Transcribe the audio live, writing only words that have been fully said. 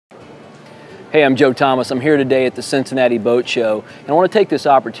Hey, I'm Joe Thomas. I'm here today at the Cincinnati Boat Show, and I want to take this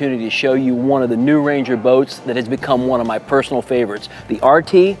opportunity to show you one of the new Ranger boats that has become one of my personal favorites, the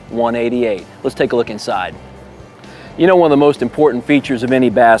RT188. Let's take a look inside. You know, one of the most important features of any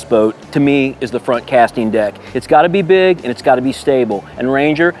bass boat, to me, is the front casting deck. It's got to be big and it's got to be stable, and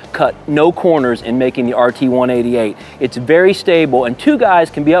Ranger cut no corners in making the RT188. It's very stable, and two guys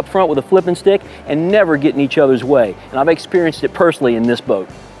can be up front with a flipping stick and never get in each other's way, and I've experienced it personally in this boat.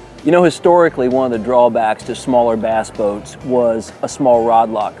 You know, historically, one of the drawbacks to smaller bass boats was a small rod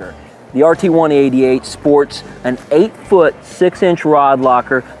locker. The RT188 sports an 8-foot, 6-inch rod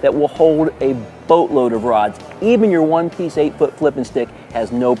locker that will hold a boatload of rods. Even your one-piece 8-foot flipping stick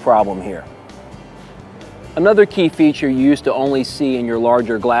has no problem here. Another key feature you used to only see in your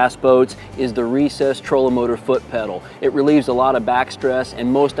larger glass boats is the recessed trolling motor foot pedal. It relieves a lot of back stress,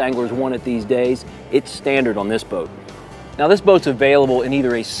 and most anglers want it these days. It's standard on this boat. Now, this boat's available in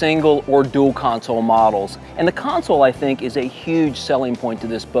either a single or dual console models, and the console, I think, is a huge selling point to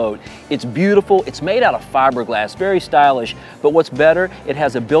this boat. It's beautiful, it's made out of fiberglass, very stylish, but what's better, it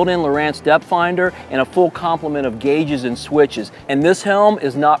has a built-in Lowrance depth finder and a full complement of gauges and switches, and this helm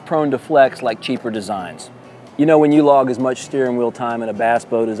is not prone to flex like cheaper designs. You know, when you log as much steering wheel time in a bass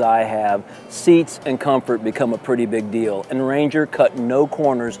boat as I have, seats and comfort become a pretty big deal, and Ranger cut no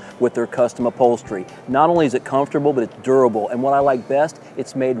corners with their custom upholstery. Not only is it comfortable, but it's durable, and what I like best,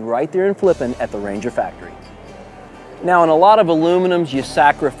 it's made right there in Flippin at the Ranger factory. Now, in a lot of aluminums, you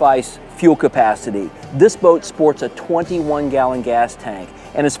sacrifice fuel capacity. This boat sports a 21-gallon gas tank,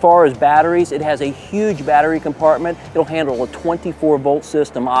 and as far as batteries, it has a huge battery compartment. It'll handle a 24-volt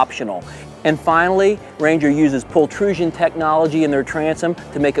system optional. And finally, Ranger uses pultrusion technology in their transom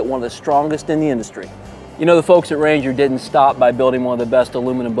to make it one of the strongest in the industry. You know, the folks at Ranger didn't stop by building one of the best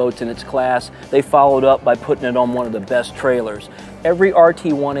aluminum boats in its class. They followed up by putting it on one of the best trailers. Every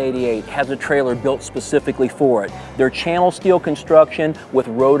RT188 has a trailer built specifically for it. They're channel steel construction with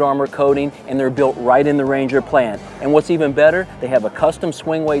road armor coating, and they're built right in the Ranger plant. And what's even better, they have a custom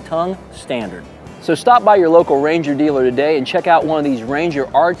swingway tongue standard. So stop by your local Ranger dealer today and check out one of these Ranger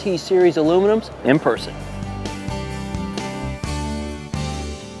RT Series aluminums in person.